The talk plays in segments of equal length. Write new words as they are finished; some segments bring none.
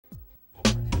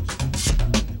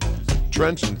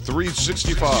Trenton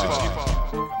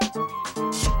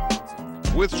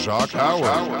 365 with Jacque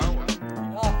Howard.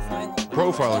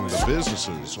 Profiling the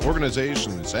businesses,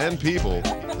 organizations, and people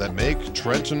that make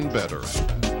Trenton better.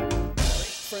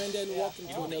 Friend, and welcome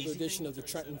to another edition of the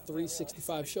Trenton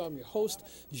 365 Show. I'm your host,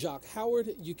 Jacque Howard.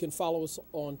 You can follow us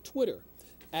on Twitter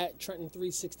at Trenton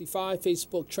 365,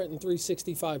 Facebook Trenton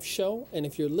 365 Show, and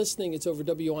if you're listening, it's over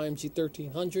WIMG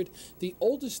 1300, the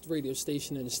oldest radio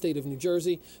station in the state of New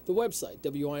Jersey, the website,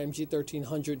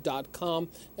 WIMG1300.com,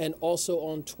 and also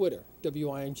on Twitter,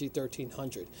 WIMG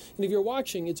 1300. And if you're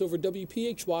watching, it's over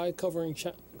WPHY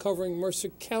covering Mercer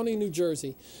County, New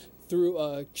Jersey,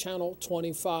 through Channel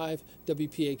 25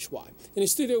 WPHY. In the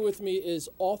studio with me is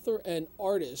author and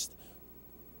artist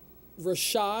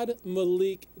Rashad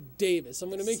Malik Davis. I'm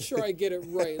going to make sure I get it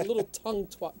right. A little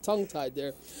tongue-tied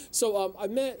there. So I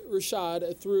met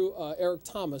Rashad through Eric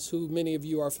Thomas, who many of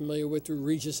you are familiar with through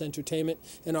Regis Entertainment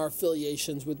and our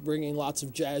affiliations with bringing lots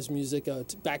of jazz music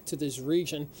back to this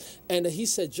region. And he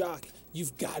said, Jacque,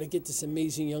 you've got to get this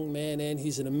amazing young man in.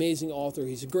 He's an amazing author.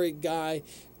 He's a great guy,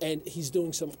 and he's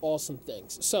doing some awesome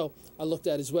things. So I looked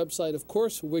at his website, of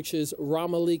course, which is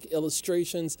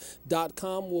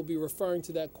RashMalikIllustrations.com. We'll be referring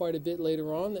to that quite a bit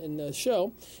later on in the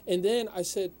show. And then I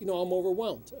said, you know, I'm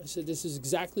overwhelmed. I said, this is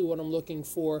exactly what I'm looking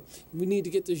for. We need to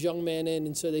get this young man in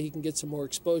and so that he can get some more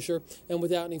exposure. And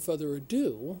without any further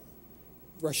ado,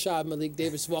 Rashad Malik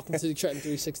Davis, welcome to the Trenton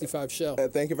 365 Show.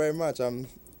 Thank you very much. I'm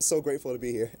so grateful to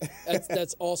be here.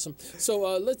 That's awesome. So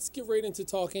let's get right into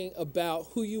talking about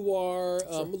who you are,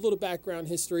 a little background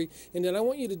history, and then I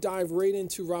want you to dive right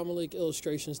into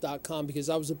RashMalikIllustrations.com because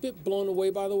I was a bit blown away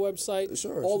by the website,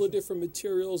 all the different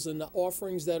materials and the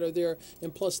offerings that are there,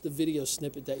 and plus the video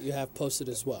snippet that you have posted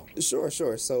as well. Sure.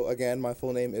 So again, my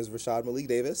full name is Rashad Malik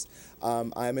Davis.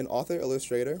 I'm an author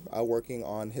illustrator working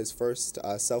on his first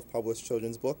self-published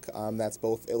children's book that's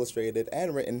both illustrated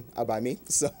and written by me.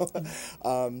 So.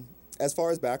 As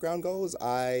far as background goes,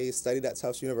 I studied at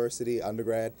Tufts University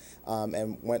undergrad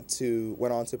and went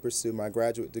on to pursue my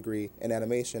graduate degree in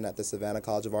animation at the Savannah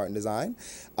College of Art and Design.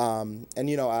 And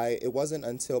you know, it wasn't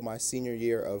until my senior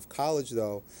year of college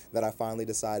though that I finally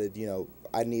decided, you know,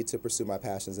 I need to pursue my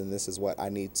passions, and this is what I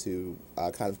need to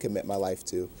kind of commit my life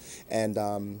to. And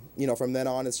you know, from then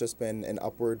on, it's just been an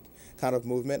upward kind of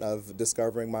movement of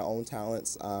discovering my own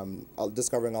talents,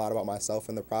 discovering a lot about myself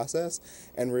in the process,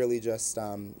 and really just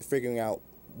figuring out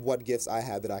what gifts I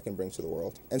have that I can bring to the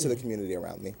world and to the community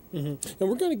around me. And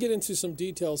we're going to get into some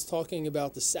details talking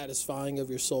about the satisfying of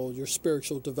your soul, your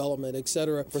spiritual development,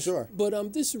 etc. For sure.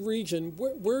 But this region,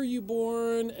 where are you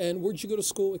born and where'd you go to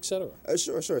school, etc.?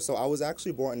 Sure. So I was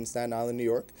actually born in Staten Island, New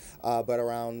York, but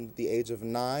around the age of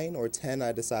 9 or 10,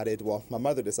 I decided, well, my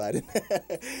mother decided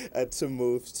to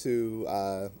move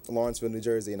to Lawrenceville, New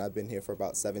Jersey, and I've been here for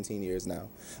about 17 years now,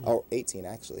 or 18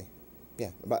 actually.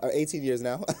 Yeah, about 18 years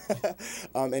now.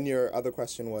 And your other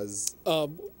question was?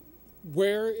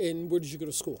 Where did you go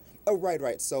to school? Oh,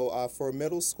 right. So for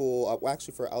middle school,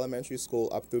 actually for elementary school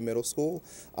up through middle school,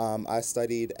 I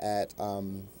studied at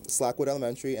Slackwood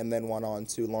Elementary and then went on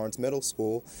to Lawrence Middle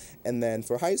School. And then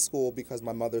for high school, because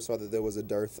my mother saw that there was a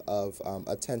dearth of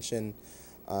attention,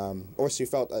 or she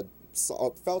felt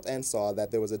and saw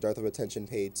that there was a dearth of attention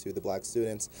paid to the black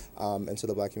students and to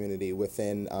the black community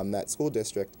within that school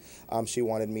district. She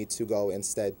wanted me to go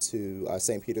instead to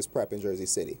St. Peter's Prep in Jersey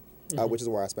City, which is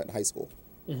where I spent high school.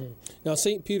 Now,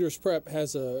 St. Peter's Prep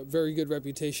has a very good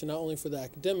reputation, not only for the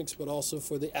academics, but also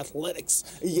for the athletics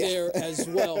there as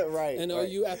well. And are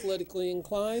you athletically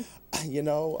inclined? You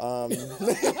know,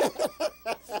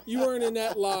 you weren't in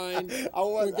that line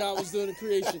when God was doing the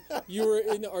creation. You were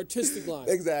in the artistic line.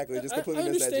 Exactly, just completely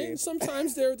missed that gene. I understand.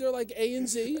 Sometimes they're like A and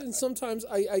Z, and sometimes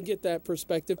I get that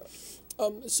perspective. I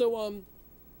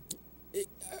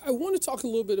want to talk a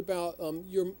little bit about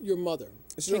your mother.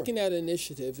 Sure. Taking that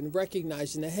initiative and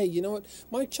recognizing that, hey, you know what,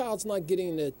 my child's not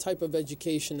getting the type of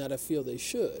education that I feel they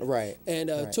should. Right. And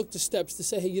took the steps to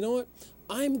say, hey, you know what,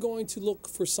 I'm going to look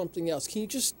for something else. Can you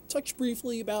just touch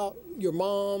briefly about your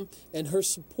mom and her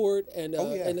support and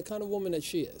the kind of woman that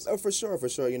she is? Oh, for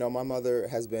sure. You know, my mother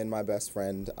has been my best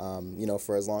friend, you know,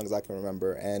 for as long as I can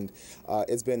remember. And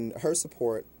it's been her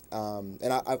support.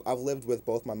 And I've lived with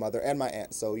both my mother and my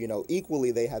aunt. So, you know,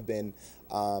 equally they have been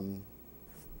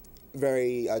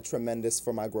very tremendous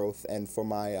for my growth and for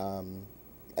my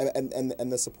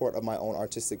and the support of my own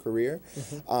artistic career.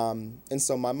 And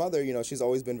so my mother, you know, she's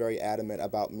always been very adamant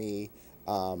about me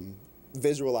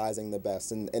visualizing the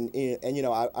best. And you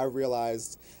know, I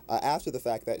realized after the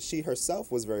fact that she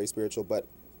herself was very spiritual, but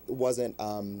wasn't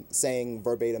saying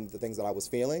verbatim the things that I was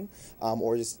feeling,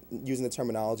 or just using the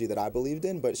terminology that I believed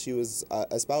in, but she was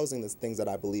espousing the things that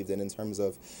I believed in terms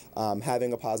of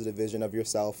having a positive vision of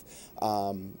yourself,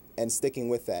 and sticking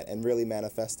with that and really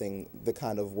manifesting the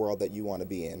kind of world that you want to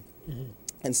be in. Mm-hmm.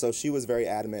 And so she was very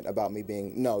adamant about me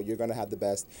being, no, you're going to have the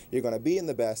best. You're going to be in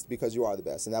the best because you are the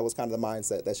best. And that was kind of the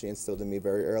mindset that she instilled in me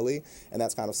very early. And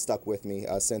that's kind of stuck with me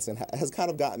since, and has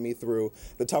kind of gotten me through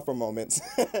the tougher moments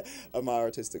of my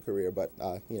artistic career. But,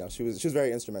 you know, she was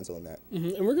very instrumental in that.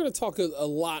 Mm-hmm. And we're going to talk a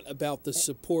lot about the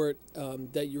support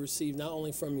that you received, not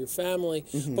only from your family,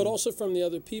 mm-hmm. but also from the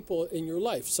other people in your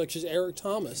life, such as Eric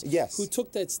Thomas, yes. who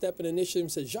took that step and initiative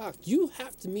and said, Jacque, you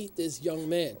have to meet this young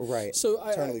man. Right. So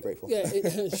Eternally grateful. Yeah.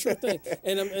 Sure thing.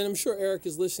 And I'm sure Eric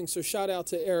is listening, so shout out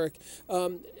to Eric.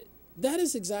 That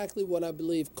is exactly what I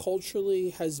believe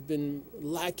culturally has been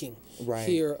lacking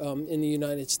here in the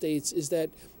United States, is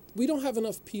that we don't have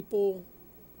enough people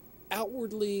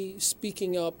outwardly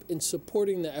speaking up and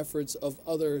supporting the efforts of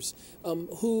others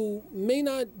who may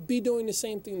not be doing the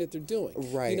same thing that they're doing.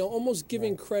 Right. You know, almost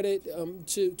giving credit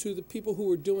to the people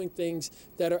who are doing things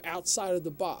that are outside of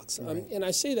the box. And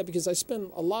I say that because I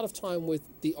spend a lot of time with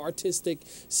the artistic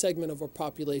segment of our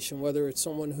population, whether it's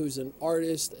someone who's an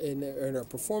artist and a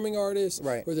performing artist,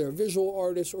 or they're a visual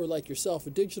artist, or like yourself, a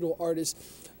digital artist.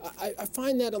 I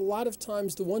find that a lot of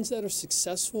times the ones that are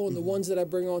successful and the ones that I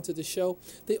bring onto the show,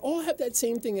 they all have that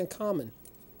same thing in common.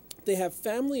 They have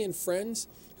family and friends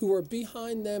who are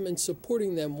behind them and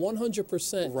supporting them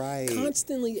 100%,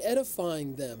 constantly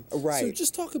edifying them. So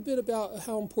just talk a bit about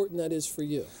how important that is for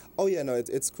you. Oh yeah, no,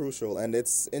 it's crucial, and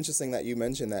it's interesting that you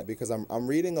mentioned that, because I'm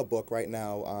reading a book right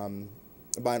now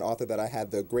by an author that I had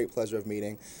the great pleasure of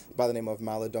meeting, by the name of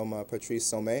Malidoma Patrice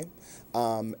Somé.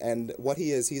 And what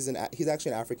he is, he's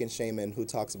actually an African shaman who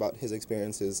talks about his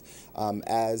experiences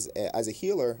as a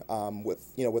healer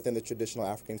within the traditional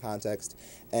African context,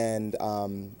 and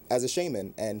as a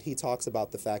shaman. And he talks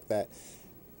about the fact that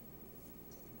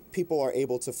people are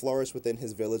able to flourish within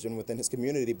his village and within his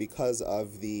community because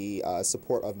of the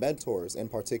support of mentors in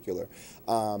particular,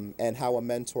 and how a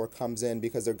mentor comes in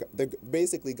because they're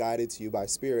basically guided to you by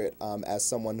spirit, as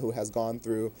someone who has gone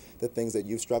through the things that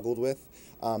you've struggled with,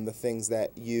 the things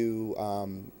that you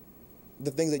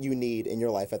need in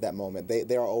your life at that moment.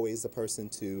 They are always the person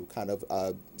to kind of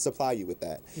supply you with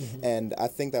that. Mm-hmm. And I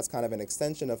think that's kind of an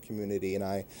extension of community, and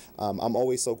I'm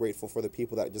always so grateful for the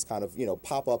people that just kind of, you know,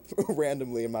 pop up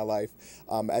randomly in my life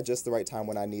at just the right time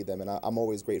when I need them, and I'm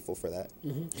always grateful for that.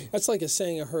 Mm-hmm. That's like a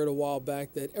saying I heard a while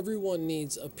back, that everyone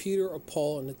needs a Peter, a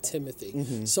Paul, and a Timothy.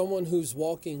 Mm-hmm. Someone who's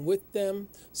walking with them,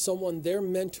 someone they're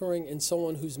mentoring, and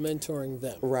someone who's mentoring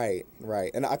them. Right.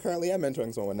 And I currently am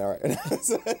mentoring someone now, right?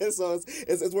 So it's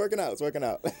working out. It's working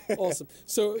out. Awesome.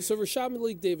 So Rashad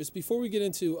Malik Davis, before we get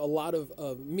into a lot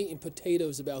of meat and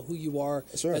potatoes about who you are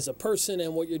as a person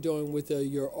and what you're doing with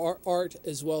your art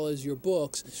as well as your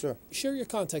books, share your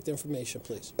contact information,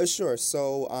 please. Sure.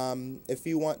 So if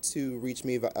you want to reach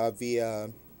me via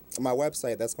my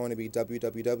website, that's going to be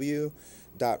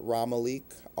www.ramalik,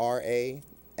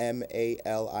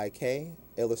 RAMALIK,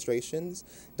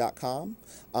 illustrations.com.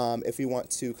 If you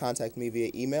want to contact me via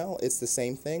email, it's the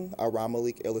same thing,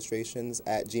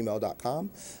 ramalikillustrations@gmail.com.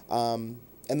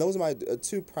 And those are my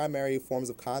two primary forms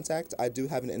of contact. I do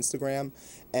have an Instagram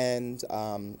and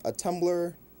a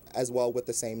Tumblr as well with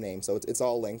the same name. So it's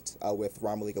all linked with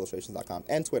ramalikillustrations.com,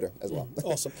 and Twitter as well.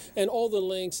 Awesome. And all the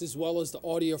links as well as the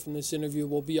audio from this interview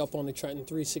will be up on the Trenton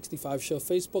 365 Show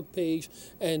Facebook page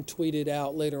and tweeted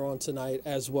out later on tonight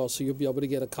as well. So you'll be able to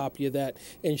get a copy of that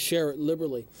and share it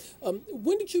liberally.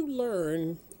 When did you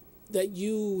learn that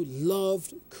you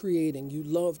loved creating, you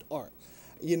loved art?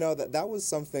 You know, that was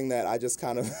something that I just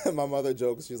kind of, my mother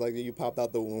jokes, she's like, you popped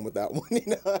out the womb with that one, you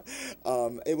know.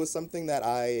 It was something that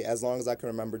I, as long as I can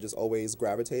remember, just always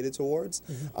gravitated towards.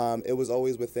 Mm-hmm. It was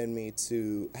always within me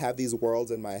to have these worlds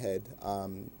in my head.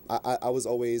 I was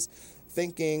always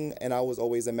thinking, and I was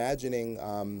always imagining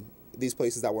these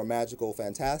places that were magical,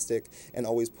 fantastic, and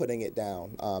always putting it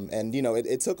down. And, you know,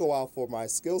 it took a while for my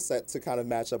skill set to kind of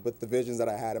match up with the visions that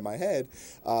I had in my head,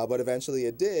 but eventually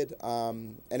it did.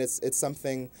 And it's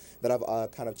something that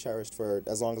I've kind of cherished for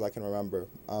as long as I can remember.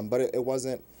 But it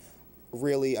wasn't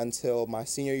really until my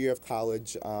senior year of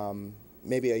college,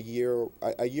 maybe a year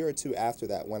or two after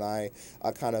that, when I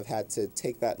kind of had to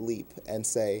take that leap and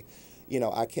say, you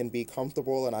know, I can be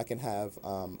comfortable and I can have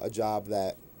a job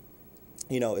that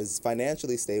is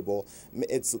financially stable,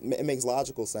 it makes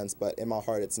logical sense, but in my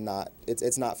heart, it's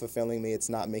not fulfilling me. It's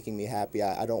not making me happy.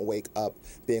 I don't wake up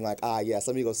being like, yes,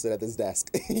 let me go sit at this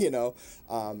desk,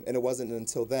 And it wasn't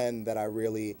until then that I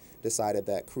really decided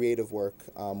that creative work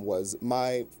was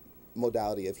my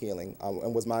modality of healing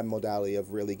and was my modality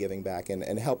of really giving back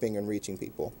and helping and reaching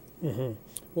people. Mm-hmm.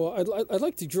 Well, I'd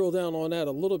like to drill down on that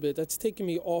a little bit. That's taking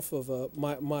me off of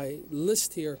my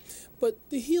list here, but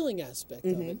the healing aspect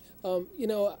of it.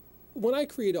 When I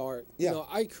create art,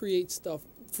 I create stuff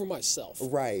for myself,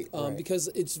 right? Because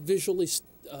it's visually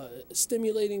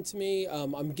stimulating to me.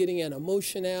 I'm getting an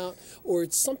emotion out, or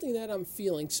it's something that I'm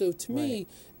feeling. So to me,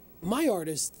 my art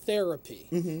is therapy.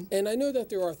 And I know that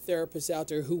there are therapists out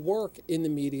there who work in the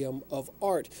medium of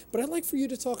art, but I'd like for you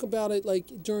to talk about it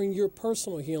like during your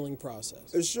personal healing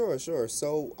process. Sure.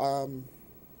 So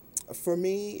for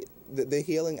me, the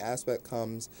healing aspect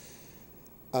comes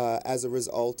as a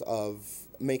result of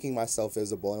making myself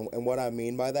visible. And what I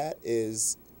mean by that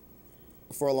is,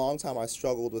 for a long time, I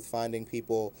struggled with finding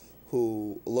people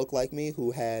who look like me,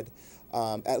 who had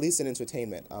at least in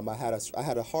entertainment. I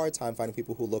had a hard time finding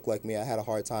people who look like me. I had a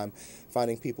hard time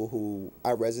finding people who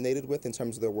I resonated with in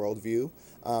terms of their worldview.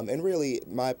 And really,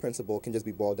 my principle can just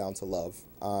be boiled down to love.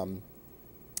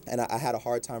 And I had a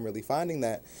hard time really finding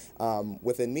that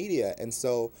within media. And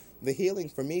so the healing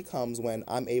for me comes when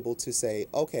I'm able to say,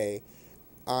 okay,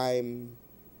 and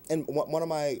one of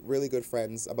my really good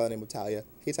friends by the name of Talia,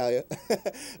 hey Talia,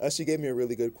 she gave me a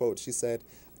really good quote. She said,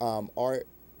 art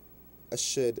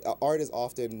is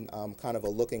often kind of a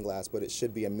looking glass, but it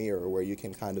should be a mirror where you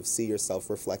can kind of see yourself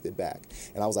reflected back.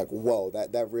 And I was like, whoa,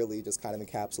 that really just kind of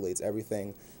encapsulates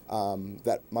everything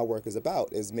that my work is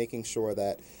about, is making sure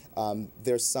that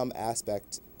there's some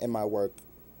aspect in my work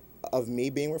of me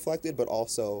being reflected, but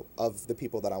also of the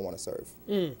people that I want to serve.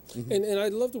 And I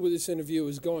loved where this interview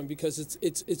is going, because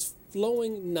it's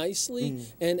flowing nicely,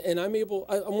 and I'm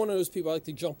one of those people, I like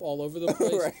to jump all over the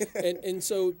place. Right. and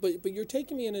so but you're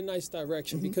taking me in a nice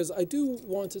direction, because I do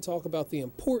want to talk about the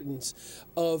importance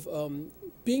of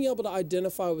being able to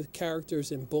identify with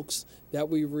characters in books that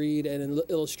we read and in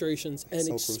illustrations, and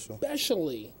so crucial.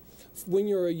 Especially when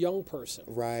you're a young person,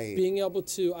 right? Being able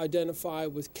to identify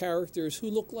with characters who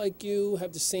look like you,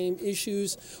 have the same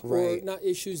issues, right. or not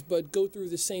issues, but go through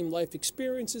the same life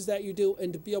experiences that you do,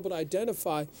 and to be able to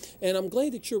identify. And I'm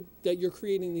glad that you're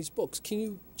creating these books. Can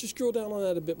you just drill down on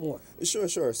that a bit more?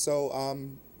 Sure. So,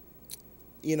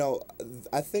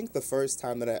 I think the first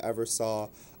time that I ever saw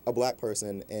a black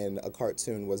person in a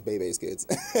cartoon was Bebe's Kids.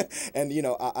 And,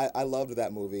 I loved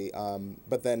that movie.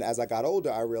 But then as I got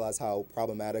older, I realized how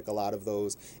problematic a lot of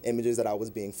those images that I was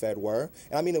being fed were.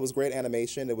 And I mean, it was great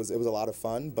animation. It was a lot of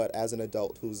fun. But as an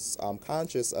adult who's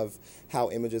conscious of how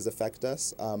images affect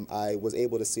us, I was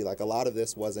able to see like a lot of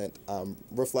this wasn't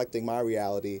reflecting my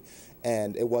reality.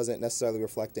 And it wasn't necessarily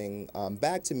reflecting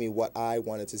back to me what I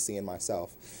wanted to see in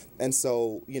myself. And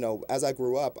so, as I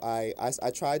grew up, I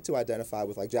tried to identify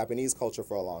with like Japanese culture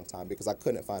for a long time because I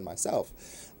couldn't find myself.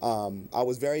 I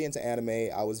was very into anime.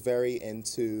 I was very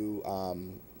into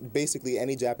basically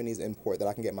any Japanese import that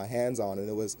I can get my hands on, and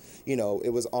it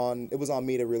was on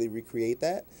me to really recreate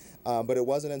that. But it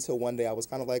wasn't until one day I was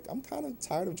kind of like, I'm kind of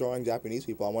tired of drawing Japanese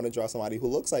people. I want to draw somebody who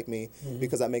looks like me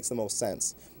because that makes the most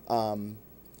sense.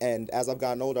 And as I've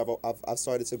gotten older, I've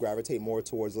started to gravitate more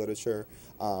towards literature,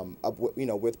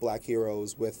 with black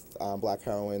heroes, with black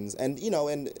heroines, and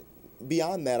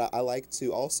beyond that, I like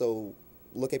to also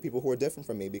look at people who are different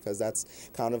from me, because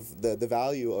that's kind of the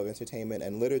value of entertainment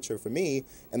and literature for me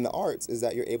and the arts, is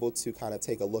that you're able to kind of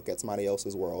take a look at somebody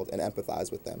else's world and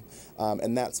empathize with them.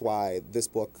 And that's why this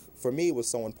book for me was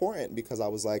so important, because I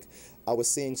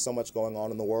was seeing so much going on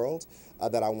in the world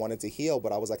that I wanted to heal,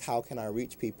 but I was like, how can I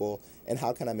reach people and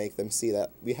how can I make them see that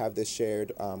we have this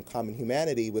shared common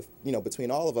humanity with,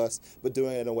 between all of us, but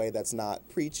doing it in a way that's not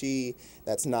preachy,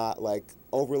 that's not like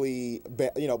overly,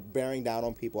 bearing down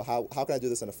on people. How can I do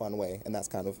this in a fun way? And that's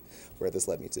kind of where this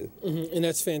led me to. And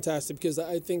that's fantastic, because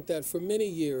I think that for many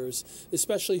years,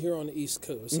 especially here on the East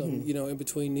Coast, in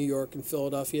between New York and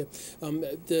Philadelphia,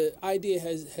 the idea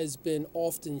has been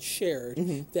often shared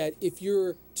that if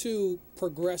you're too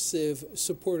progressive,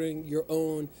 supporting your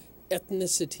own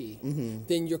ethnicity,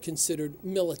 then you're considered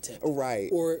militant, right,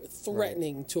 or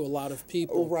threatening to a lot of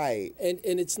people, right. And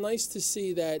it's nice to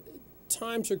see that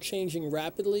times are changing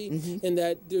rapidly, and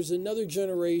that there's another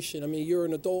generation. I mean, you're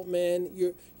an adult man.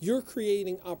 You're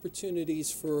creating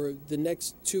opportunities for the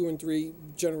next 2 and 3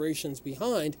 generations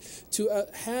behind to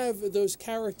have those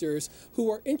characters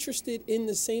who are interested in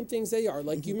the same things they are,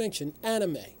 like you mentioned,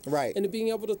 anime, right? And being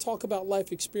able to talk about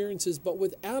life experiences, but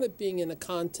without it being in a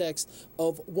context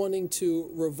of wanting to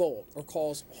revolt or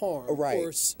cause harm,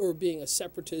 right, or being a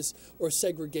separatist or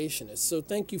segregationist. So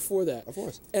thank you for that. Of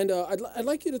course. And I'd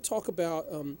like you to talk about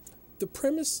the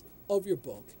premise of your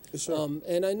book. Sure.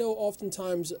 And I know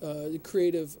oftentimes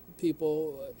creative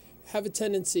people have a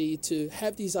tendency to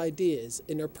have these ideas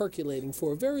and they're percolating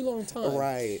for a very long time.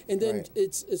 Right. And then right.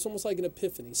 it's almost like an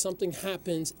epiphany. Something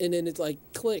happens and then it like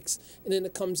clicks and then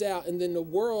it comes out and then the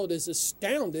world is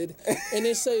astounded and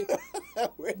they say,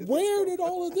 where did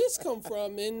all of this come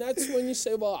from? And that's when you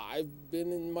say, well, I've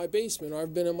been in my basement, or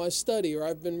I've been in my study, or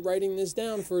I've been writing this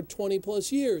down for 20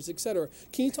 plus years, etc.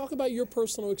 Can you talk about your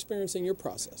personal experience and your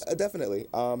process? Definitely.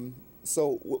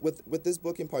 So with this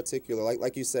book in particular,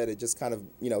 like you said, it just kind of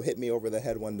hit me over the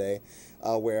head one day,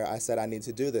 where I said I need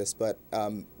to do this. But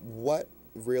what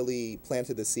really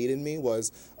planted the seed in me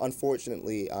was,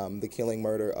 unfortunately, the killing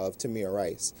murder of Tamir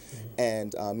Rice.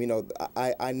 And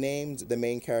I named the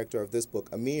main character of this book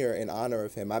Amir in honor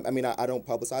of him. I mean, I don't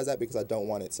publicize that because I don't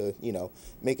want it to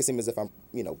make it seem as if I'm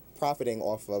profiting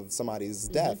off of somebody's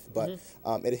death. But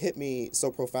it hit me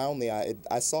so profoundly.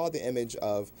 I saw the image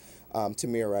of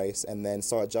Tamir Rice and then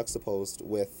saw it juxtaposed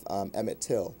with Emmett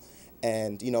Till.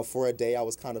 And, for a day I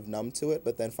was kind of numb to it,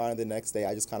 but then finally the next day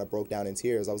I just kind of broke down in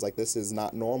tears. I was like, this is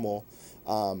not normal,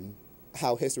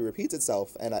 how history repeats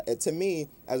itself. And to me,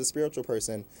 as a spiritual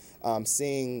person,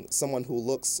 seeing someone who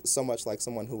looks so much like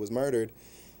someone who was murdered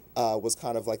was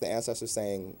kind of like the ancestors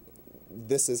saying,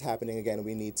 this is happening again.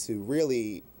 We need to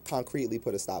really concretely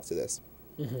put a stop to this.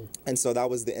 And so that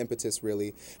was the impetus,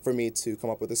 really, for me to come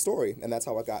up with a story. And that's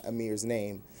how I got Amir's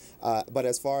name. But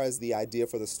as far as the idea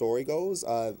for the story goes,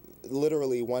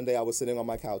 literally one day I was sitting on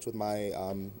my couch with my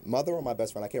mother or my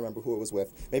best friend. I can't remember who it was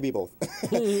with. Maybe both.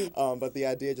 But the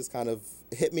idea just kind of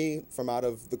hit me from out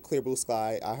of the clear blue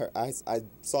sky. I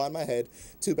saw in my head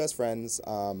 2 best friends.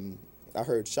 I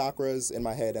heard chakras in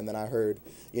my head, and then I heard,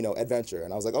 adventure.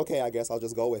 And I was like, okay, I guess I'll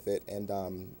just go with it and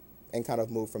kind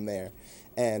of move from there.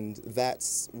 And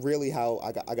that's really how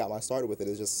I got my started with it.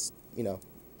 It's just,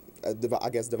 I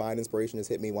guess divine inspiration just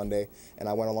hit me one day, and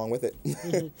I went along with it.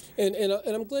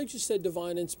 And I'm glad you said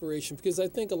divine inspiration, because I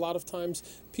think a lot of times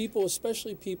people,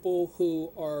 especially people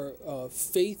who are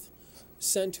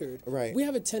faith-centered, right, we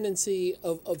have a tendency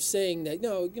of saying that,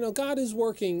 God is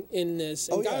working in this,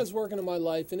 and God is working in my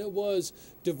life, and it was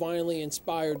divinely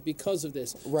inspired because of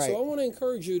this. Right. So I want to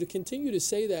encourage you to continue to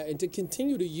say that and to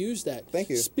continue to use that. Thank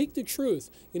you. Speak the truth.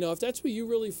 If that's what you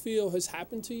really feel has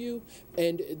happened to you,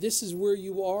 and this is where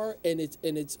you are, and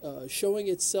it's showing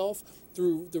itself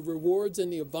through the rewards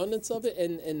and the abundance of it,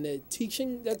 and the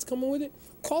teaching that's coming with it,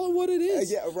 call it what it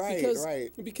is. Yeah,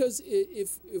 right, Because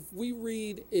if we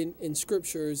read in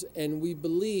scriptures and we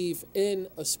believe in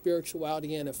a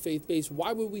spirituality and a faith base,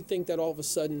 why would we think that all of a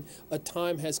sudden a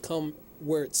time has come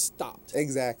where it stopped?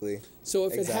 Exactly. So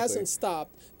if it hasn't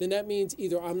stopped, then that means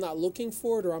either I'm not looking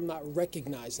for it or I'm not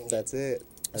recognizing it. That's it.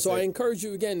 So I encourage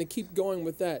you again to keep going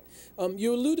with that.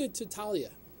 You alluded to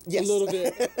Talia. Yes. A little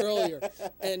bit earlier,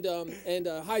 and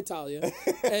hi Talia,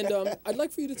 and I'd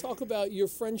like for you to talk about your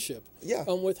friendship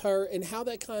with her and how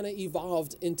that kind of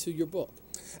evolved into your book.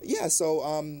 Yeah,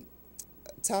 so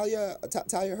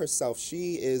Talia herself,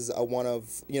 she is one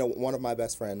of my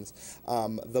best friends.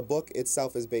 The book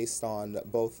itself is based on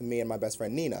both me and my best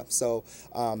friend Nina. So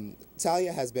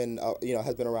Talia has been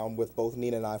around with both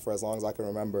Nina and I for as long as I can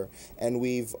remember, and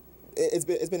it's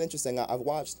been interesting. I've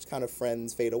watched kind of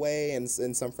friends fade away and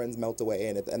some friends melt away,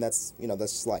 and that's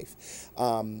just life.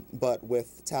 But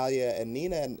with Talia and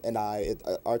Nina and I,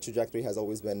 our trajectory has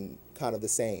always been kind of the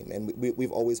same, and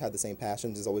we've always had the same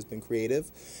passions. It's always been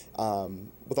creative.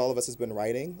 With all of us, it's been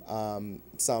writing,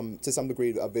 to some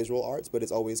degree of visual arts, but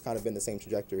it's always kind of been the same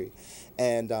trajectory.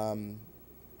 And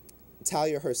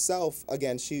Talia herself,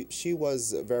 again, she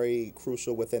was very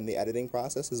crucial within the editing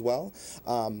process as well.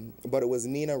 But it was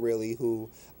Nina really who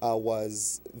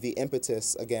was the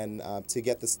impetus again to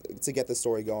get the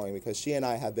story going, because she and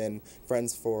I have been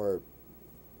friends for.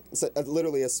 So,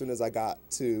 literally, as soon as I got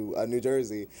to New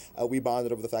Jersey, we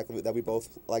bonded over the fact that we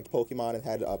both liked Pokemon and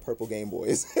had purple Game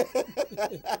Boys.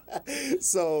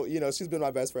 So, she's been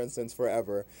my best friend since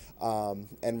forever,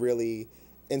 and really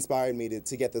inspired me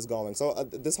to get this going. So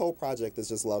this whole project is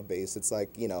just love-based. It's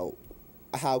like,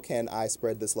 how can I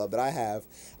spread this love that I have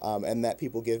and that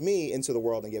people give me into the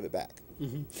world and give it back?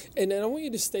 And then I want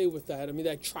you to stay with that. I mean,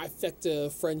 that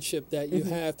trifecta friendship that you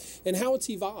have and how it's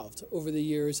evolved over the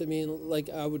years. I mean, like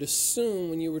I would assume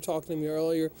when you were talking to me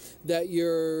earlier that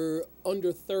you're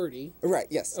under 30. Right,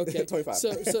 yes. Okay. 25.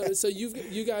 So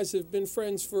you guys have been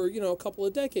friends for, a couple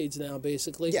of decades now,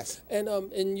 basically. Yes.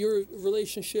 And your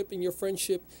relationship and your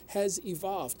friendship has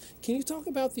evolved. Can you talk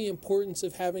about the importance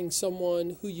of having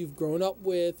someone who you've grown up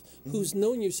with, who's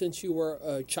known you since you were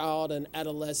a child, an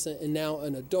adolescent, and now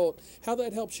an adult, how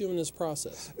that helps you in this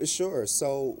process? Sure.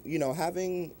 So,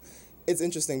 it's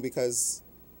interesting because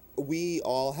we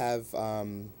all have,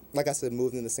 like I said,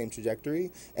 moved in the same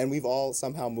trajectory, and we've all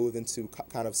somehow moved into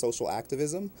kind of social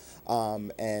activism,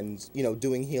 and,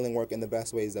 doing healing work in the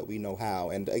best ways that we know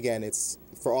how. And again, it's,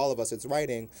 for all of us, it's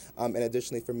writing, and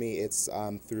additionally for me, it's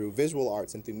through visual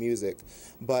arts and through music.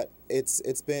 But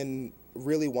it's been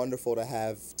really wonderful to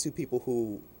have two people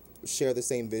who share the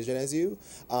same vision as you,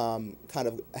 kind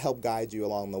of help guide you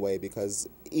along the way, because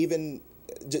even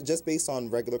just based on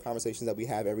regular conversations that we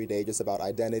have every day, just about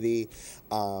identity,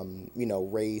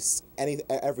 race,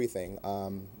 everything,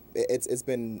 it's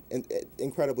been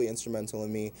incredibly instrumental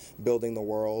in me building the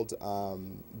world,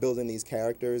 building these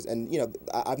characters. And,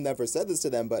 I've never said this to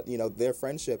them, but, their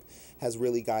friendship has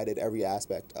really guided every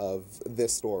aspect of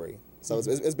this story. So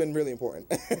it's been really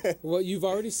important. Well, you've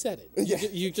already said it. Yeah.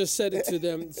 You just said it to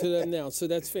them now. So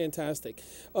that's fantastic.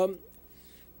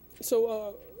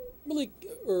 Malik,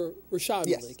 or Rashad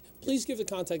Yes. Malik, please give the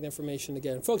contact information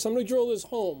again. Folks, I'm going to drill this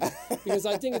home because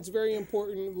I think it's very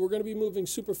important. We're going to be moving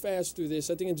super fast through this.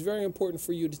 I think it's very important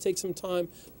for you to take some time,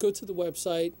 go to the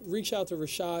website, reach out to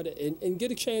Rashad, and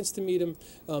get a chance to meet him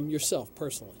yourself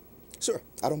personally. Sure,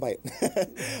 I don't bite.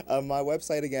 My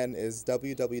website again is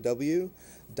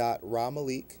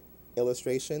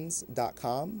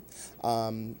www.ramalikillustrations.com.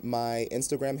 My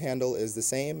Instagram handle is the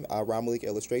same, Malik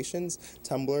Illustrations.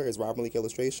 Tumblr is Malik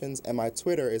Illustrations, and my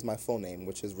Twitter is my full name,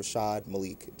 which is Rashad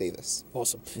Malik Davis.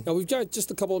 Awesome. Now we've got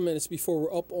just a couple of minutes before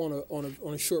we're up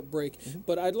on a short break,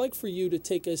 but I'd like for you to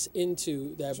take us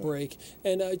into that break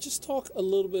and just talk a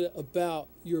little bit about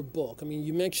your book. I mean,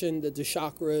 you mentioned the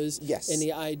chakras and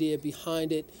the idea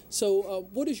behind it. So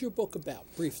what is your book about,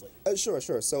 briefly? Sure.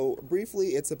 So briefly,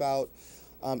 it's about,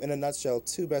 in a nutshell,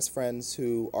 two best friends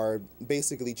who are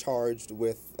basically charged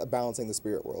with balancing the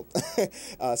spirit world.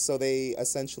 So they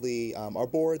essentially are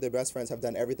bored. Their best friends have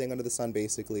done everything under the sun,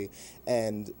 basically.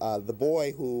 And the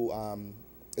boy who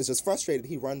is just frustrated,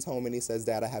 he runs home and he says,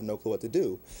 "Dad, I have no clue what to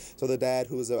do." So the dad,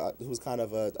 who's kind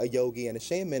of a yogi and a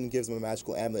shaman, gives him a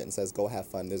magical amulet and says, "Go have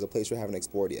fun. There's a place you haven't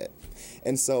explored yet."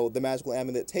 And so the magical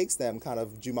amulet takes them, kind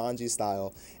of Jumanji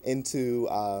style, into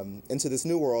this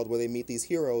new world where they meet these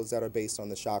heroes that are based on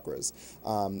the chakras.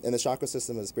 And the chakra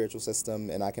system is a spiritual system,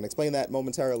 and I can explain that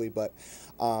momentarily, but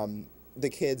the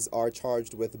kids are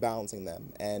charged with balancing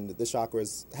them, and the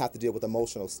chakras have to deal with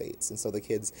emotional states. And so the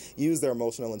kids use their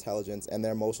emotional intelligence and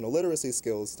their emotional literacy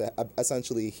skills to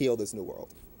essentially heal this new world.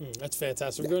 That's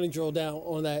fantastic. We're going to drill down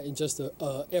on that in just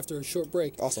after a short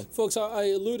break. Awesome. Folks, I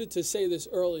alluded to say this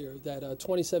earlier, that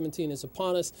 2017 is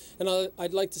upon us, and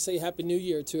I'd like to say Happy New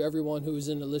Year to everyone who is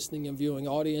in the listening and viewing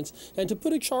audience, and to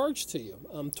put a charge to you.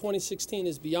 2016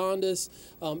 is beyond us.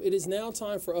 It is now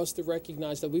time for us to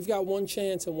recognize that we've got one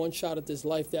chance and one shot at this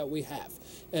life that we have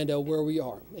and where we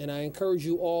are. And I encourage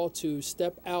you all to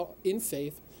step out in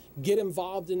faith, get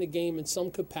involved in the game in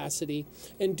some capacity,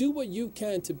 and do what you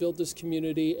can to build this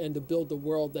community and to build the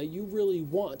world that you really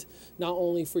want, not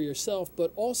only for yourself,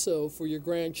 but also for your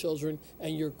grandchildren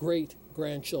and your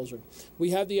great-grandchildren.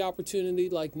 We have the opportunity,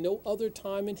 like no other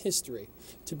time in history,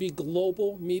 to be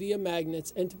global media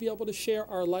magnets and to be able to share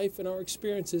our life and our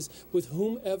experiences with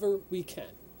whomever we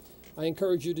can. I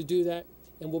encourage you to do that,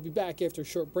 and we'll be back after a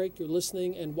short break. You're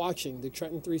listening and watching the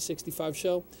Trenton 365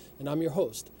 show, and I'm your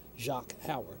host, Jacque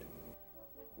Howard.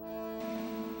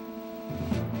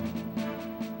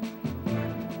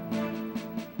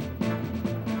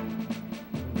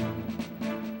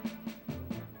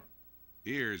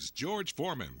 Here's George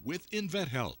Foreman with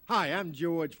InventHelp. Hi, I'm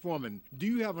George Foreman. Do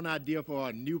you have an idea for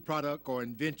a new product or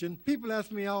invention? People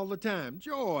ask me all the time,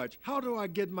 "George, how do I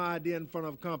get my idea in front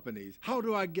of companies? How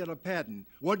do I get a patent?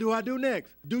 What do I do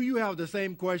next?" Do you have the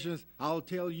same questions? I'll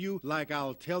tell you like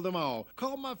I'll tell them all.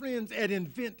 Call my friends at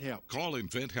InventHelp. Call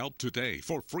InventHelp today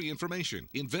for free information.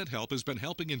 InventHelp has been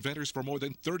helping inventors for more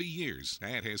than 30 years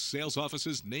and has sales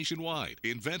offices nationwide.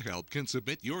 InventHelp can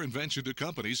submit your invention to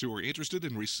companies who are interested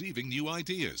in receiving new ideas.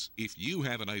 ideas. If you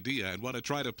have an idea and want to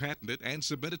try to patent it and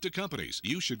submit it to companies,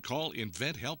 you should call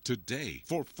Invent Help today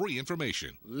for free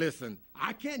information. Listen,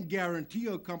 I can't guarantee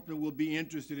a company will be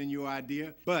interested in your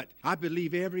idea, but I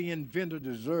believe every inventor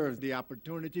deserves the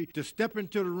opportunity to step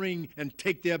into the ring and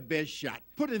take their best shot.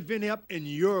 Put Invent Help in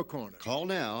your corner. Call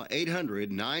now,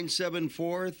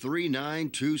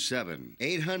 800-974-3927.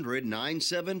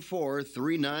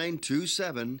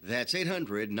 800-974-3927. That's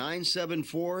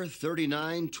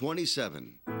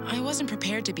 800-974-3927. I wasn't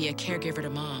prepared to be a caregiver to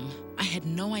Mom. I had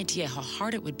no idea how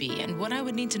hard it would be and what I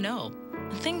would need to know.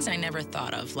 Things I never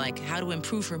thought of, like how to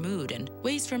improve her mood and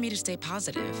ways for me to stay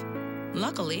positive.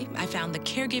 Luckily, I found the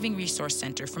Caregiving Resource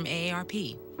Center from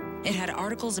AARP. It had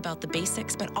articles about the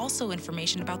basics, but also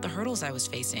information about the hurdles I was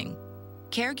facing.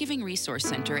 Caregiving Resource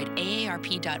Center at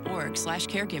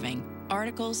aarp.org/caregiving.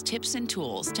 Articles, tips, and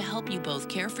tools to help you both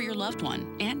care for your loved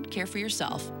one and care for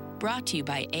yourself. Brought to you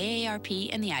by AARP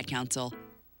and the Ad Council.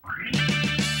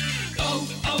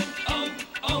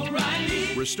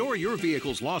 O'Reilly. Restore your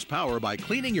vehicle's lost power by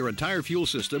cleaning your entire fuel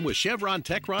system with Chevron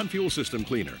Techron Fuel System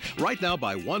Cleaner. Right now,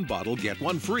 buy one bottle, get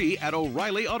one free at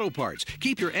O'Reilly Auto Parts.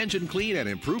 Keep your engine clean and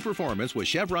improve performance with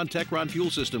Chevron Techron Fuel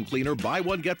System Cleaner. Buy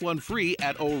one, get one free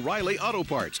at O'Reilly Auto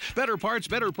Parts. Better parts,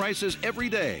 better prices every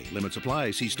day. Limit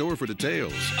supply. See store for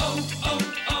details.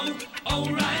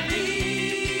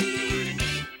 O'Reilly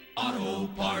Auto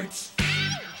Parts.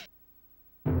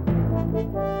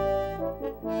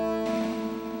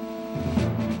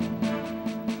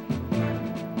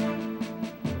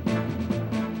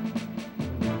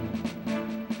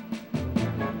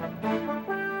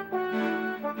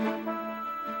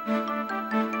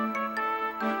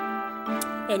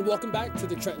 And welcome back to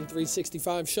the Trenton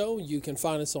 365 Show. You can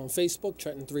find us on Facebook,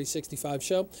 Trenton 365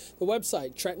 Show, the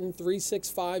website,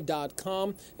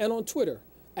 Trenton365.com, and on Twitter,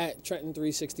 at Trenton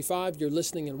 365. You're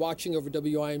listening and watching over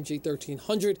WIMG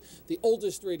 1300, the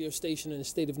oldest radio station in the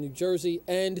state of New Jersey,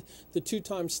 and the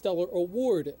two-time Stellar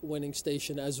Award-winning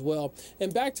station as well.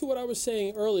 And back to what I was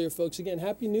saying earlier, folks, again,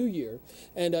 Happy New Year.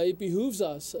 And it behooves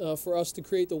us for us to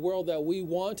create the world that we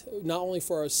want, not only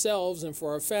for ourselves and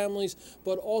for our families,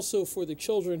 but also for the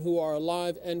children who are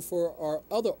alive and for our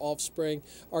other offspring,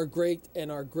 our great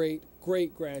and our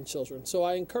great-grandchildren. So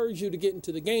I encourage you to get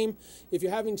into the game. If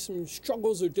you're having some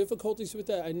struggles or difficulties with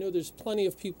that, I know there's plenty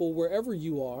of people wherever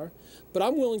you are, but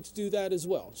I'm willing to do that as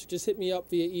well. So just hit me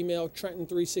up via email,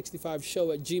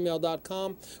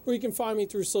 Trenton365show@gmail.com, or you can find me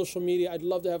through social media. I'd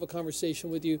love to have a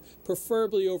conversation with you,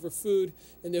 preferably over food,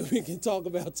 and then we can talk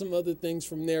about some other things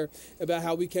from there about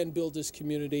how we can build this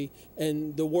community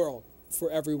and the world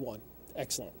for everyone.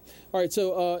 Excellent. All right,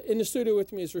 so in the studio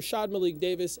with me is Rashad Malik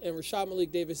Davis, and Rashad Malik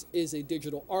Davis is a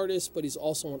digital artist, but he's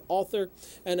also an author,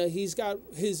 and he's got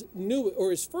his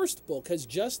first book has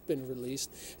just been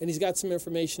released, and he's got some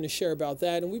information to share about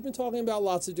that, and we've been talking about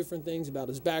lots of different things, about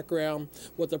his background,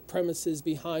 what the premise is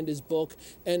behind his book,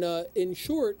 and in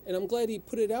short, and I'm glad he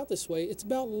put it out this way, it's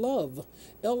about love,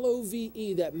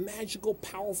 L-O-V-E, that magical,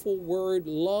 powerful word,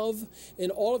 love,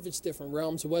 in all of its different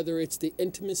realms, whether it's the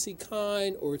intimacy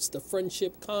kind, or it's the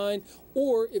friendship kind,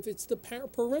 or if it's the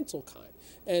parental kind.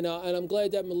 And I'm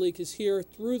glad that Malik is here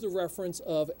through the reference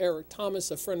of Eric Thomas,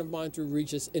 a friend of mine through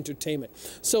Regis Entertainment.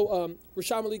 So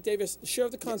Rashad Malik Davis, share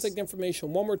the contact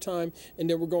information one more time, and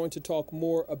then we're going to talk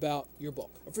more about your book.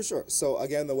 For sure. So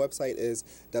again, the website is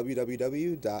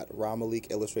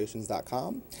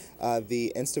www.rammalikillustrations.com.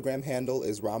 The Instagram handle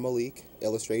is Ramalik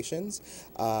Illustrations.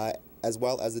 As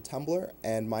well as the Tumblr,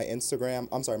 and my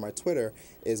Twitter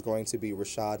is going to be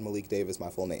Rashad Malik Davis, my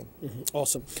full name. Mm-hmm.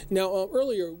 Awesome. Now,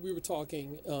 earlier we were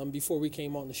talking, before we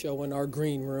came on the show in our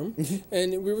green room,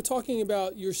 and we were talking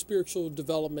about your spiritual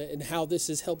development and how this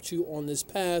has helped you on this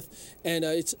path, and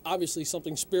it's obviously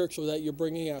something spiritual that you're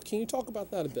bringing out. Can you talk about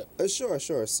that a bit?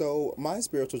 Sure. So my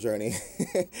spiritual journey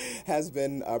has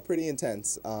been pretty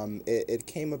intense. It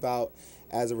came about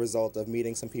as a result of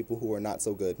meeting some people who are not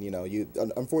so good.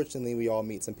 Unfortunately, we all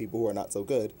meet some people who are not so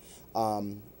good.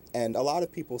 And a lot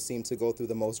of people seem to go through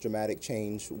the most dramatic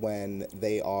change when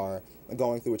they are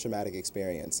going through a traumatic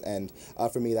experience. And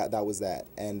for me, that was that.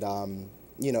 And,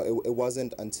 it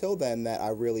wasn't until then that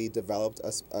I really developed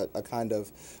a kind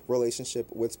of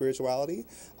relationship with spirituality.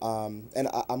 And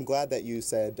I'm glad that you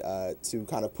said to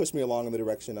kind of push me along in the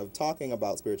direction of talking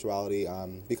about spirituality,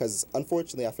 because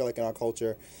unfortunately, I feel like in our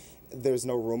culture, there's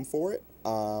no room for it,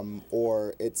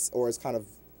 or it's kind of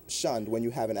shunned when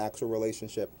you have an actual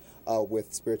relationship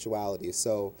with spirituality.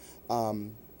 So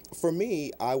for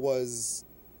me, I was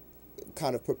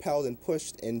kind of propelled and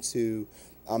pushed into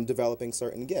developing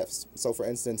certain gifts. So for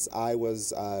instance, I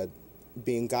was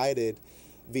being guided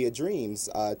via dreams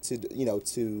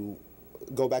to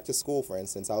go back to school, for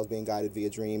instance. I was being guided via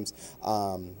dreams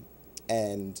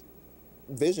and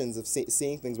visions of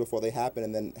seeing things before they happen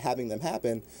and then having them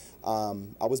happen.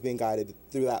 I was being guided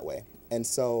through that way. And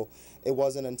so it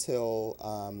wasn't until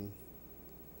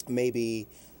maybe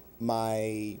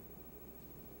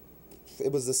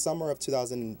it was the summer of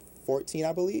 2014,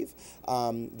 I believe,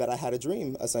 that I had a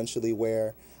dream, essentially,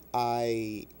 where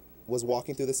I was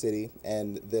walking through the city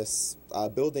and this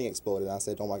building exploded. And I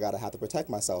said, oh my God, I have to protect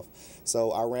myself.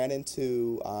 So I ran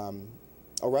into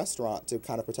a restaurant to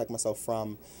kind of protect myself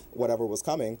from whatever was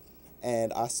coming.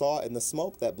 And I saw in the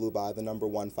smoke that blew by the number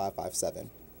 1557.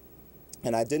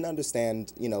 And I didn't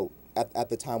understand, at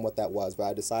the time what that was, but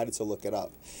I decided to look it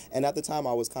up. And at the time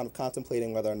I was kind of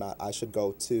contemplating whether or not I should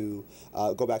go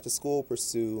back to school,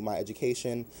 pursue my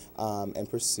education, and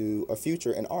pursue a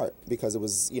future in art, because it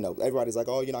was, everybody's like,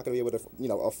 oh, you're not going to be able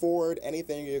to, afford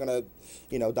anything, you're going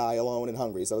to, die alone and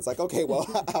hungry. So it's like, okay, well,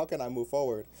 how can I move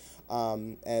forward?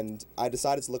 And I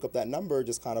decided to look up that number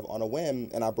just kind of on a whim,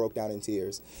 and I broke down in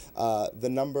tears. The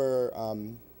number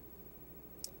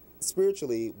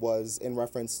spiritually was in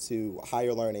reference to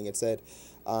higher learning. It said,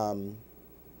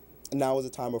 now is a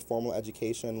time of formal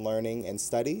education, learning, and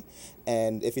study,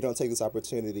 and if you don't take this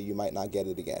opportunity, you might not get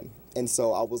it again. And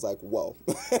so I was like, whoa,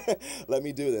 let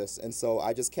me do this. And so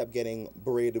I just kept getting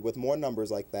berated with more numbers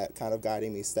like that, kind of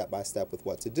guiding me step by step with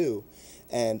what to do.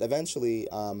 And eventually,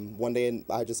 one day,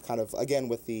 I just kind of, again,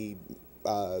 with the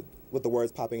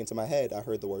words popping into my head, I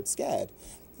heard the word SCAD.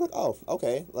 Like, oh,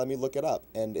 okay, let me look it up.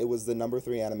 And it was the number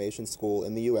 3 animation school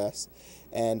in the U.S.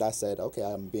 And I said, okay,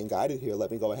 I'm being guided here.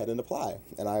 Let me go ahead and apply.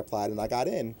 And I applied and I got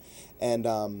in. And,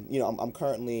 I'm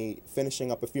currently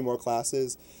finishing up a few more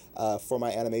classes for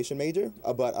my animation major.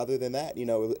 But other than that,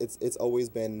 it's always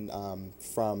been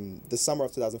from the summer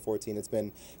of 2014, it's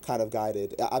been kind of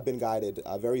guided. I've been guided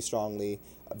very strongly,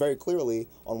 very clearly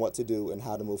on what to do and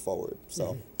how to move forward. So.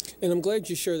 Mm-hmm. And I'm glad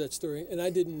you shared that story, and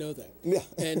I didn't know that. Yeah.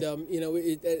 And,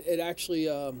 it actually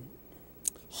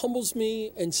humbles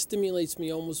me and stimulates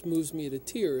me, almost moves me to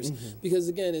tears, because,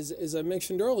 again, as I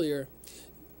mentioned earlier,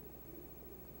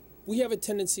 we have a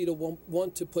tendency to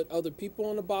want to put other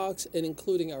people in a box and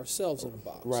including ourselves in a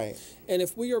box. Right. And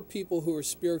if we are people who are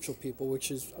spiritual people, which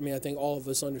is, I think all of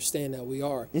us understand that we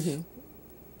are,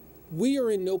 we are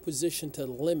in no position to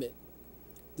limit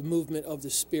the movement of the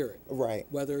spirit. Right.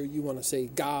 Whether you want to say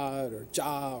God or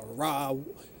Jah or Ra,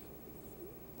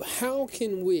 how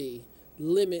can we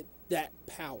limit that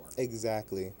power?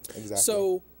 Exactly.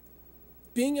 So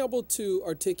being able to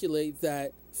articulate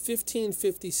that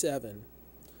 1557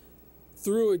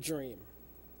 through a dream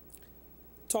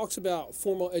talks about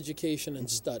formal education and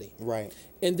study. Right.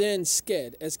 And then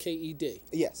SCAD, S-K-E-D.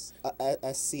 Yes,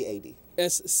 S-C-A-D.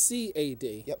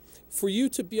 S-C-A-D. Yep. For you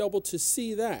to be able to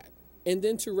see that, and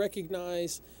then to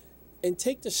recognize and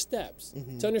take the steps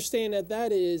to understand that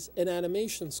that is an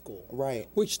animation school. Right.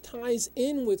 Which ties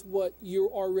in with what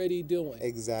you're already doing.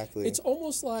 Exactly. It's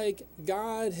almost like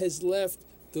God has left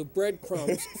the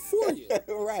breadcrumbs for you.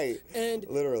 Right. And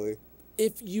literally,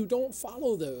 if you don't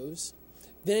follow those,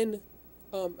 then,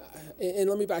 and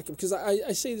let me back up, because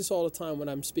I say this all the time when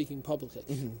I'm speaking publicly.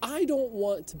 I don't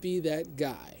want to be that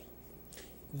guy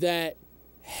that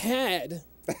had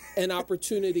an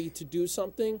opportunity to do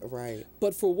something, right,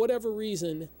 but for whatever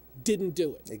reason didn't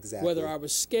do it. Exactly. Whether I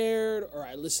was scared or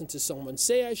I listened to someone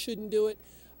say I shouldn't do it,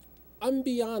 I'm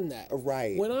beyond that.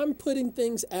 Right. When I'm putting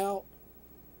things out,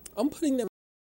 I'm putting them